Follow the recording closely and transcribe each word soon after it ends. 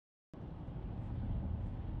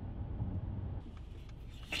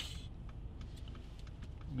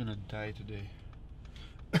gonna die today.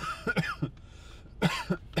 I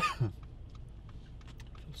feel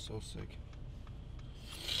so sick.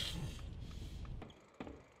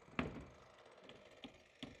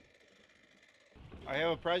 I have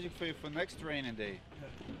a project for you for next rainy day.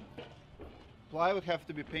 Plywood have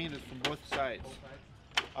to be painted from both sides.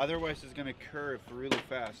 Otherwise it's gonna curve really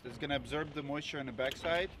fast. It's gonna absorb the moisture on the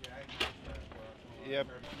backside. Yep.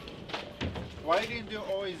 Why didn't you do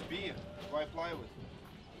OSB? Why plywood?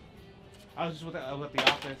 I was just at the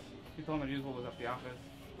office. He told me to use what was at the office.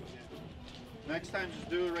 Next time just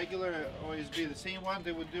do regular OSB, the same one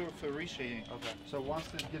they would do for reshading. Okay. So once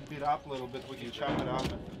it gets beat up a little bit, we can chop it off.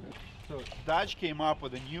 So Dodge came up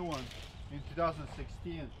with a new one in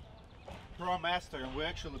 2016, Pro Master, and we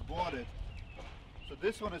actually bought it. So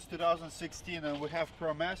this one is 2016 and we have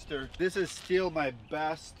Pro Master. This is still my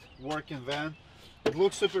best working van. It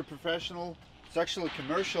looks super professional. It's actually a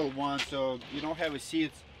commercial one, so you don't have a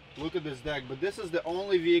seat. Look at this deck, but this is the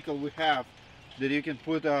only vehicle we have that you can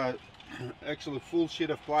put a actually full sheet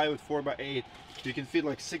of plywood 4x8. You can fit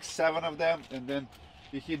like 6-7 of them, and then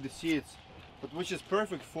you hit the seats. But which is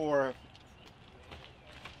perfect for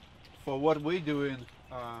what we're doing.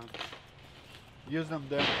 Use them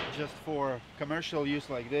then just for commercial use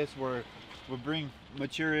like this, where we bring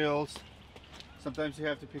materials. Sometimes you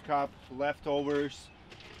have to pick up leftovers.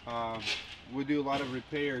 We do a lot of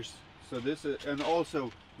repairs. So this is, and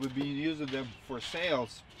also we've been using them for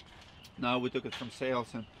sales. Now we took it from sales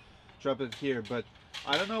and dropped it here. But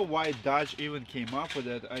I don't know why Dodge even came up with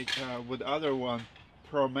it. With other one,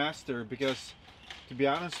 Pro Master, because to be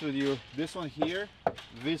honest with you, this one here,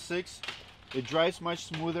 V6, it drives much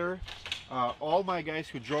smoother. All my guys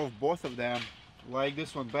who drove both of them like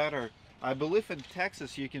this one better. I believe in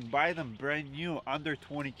Texas you can buy them brand new under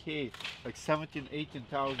 20K, like 17,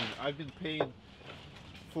 18,000. I've been paying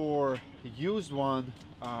for a used one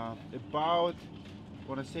about, I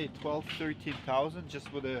want to say 12, 13,000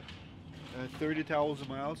 just with a 30,000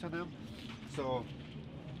 miles on them. So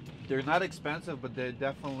they're not expensive, but they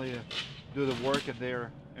definitely do the work, and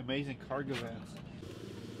they're amazing cargo vans.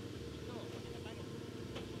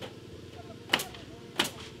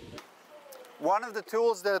 One of the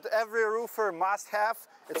tools that every roofer must have,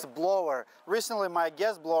 it's a blower. Recently my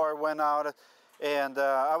gas blower went out, and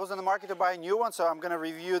I was in the market to buy a new one, so I'm gonna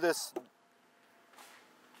review this.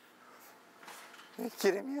 Are you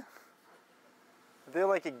kidding me? Are they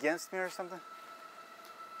like against me or something?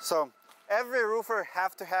 So every roofer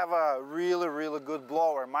have to have a really good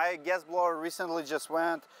blower. My gas blower recently just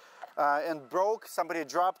went and broke. Somebody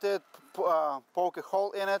dropped it, poked a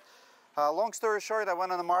hole in it. Long story short, I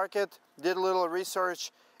went on the market, did a little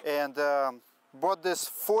research, and bought this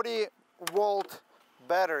 40-volt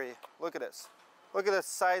battery. Look at this. Look at the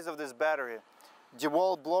size of this battery.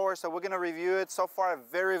 DeWalt blower, so we're gonna review it. So far,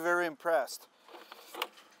 very impressed.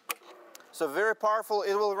 So very powerful.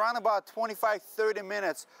 It will run about 25-30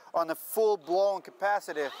 minutes on the full blown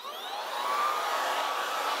capacity. Look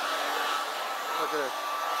at it.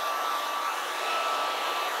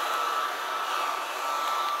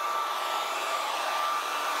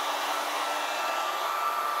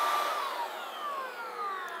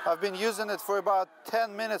 I've been using it for about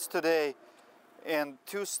 10 minutes today, and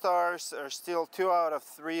 2 stars are still 2 out of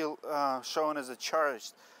 3 shown as a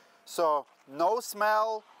charged. So no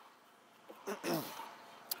smell,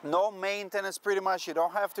 no maintenance pretty much. You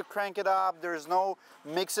don't have to crank it up. There's no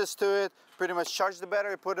mixes to it. Pretty much charge the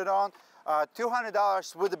battery, put it on.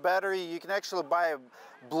 $200 with the battery. You can actually buy a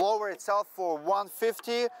blower itself for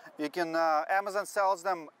 $150. You can, Amazon sells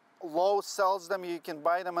them, Lowe's sells them. You can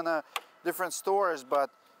buy them in different stores, but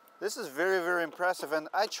this is very impressive. And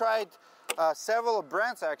I tried several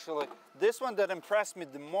brands actually. This one that impressed me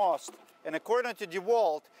the most, and according to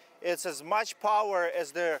DeWalt, it's as much power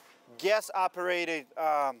as their gas operated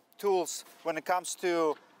tools when it comes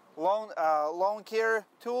to lawn care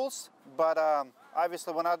tools. But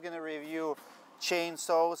obviously we're not going to review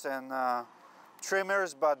chainsaws and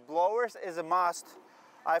trimmers, but blowers is a must.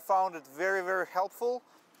 I found it very helpful.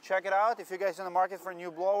 Check it out. If you guys are in the market for a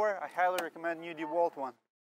new blower, I highly recommend new DeWalt one.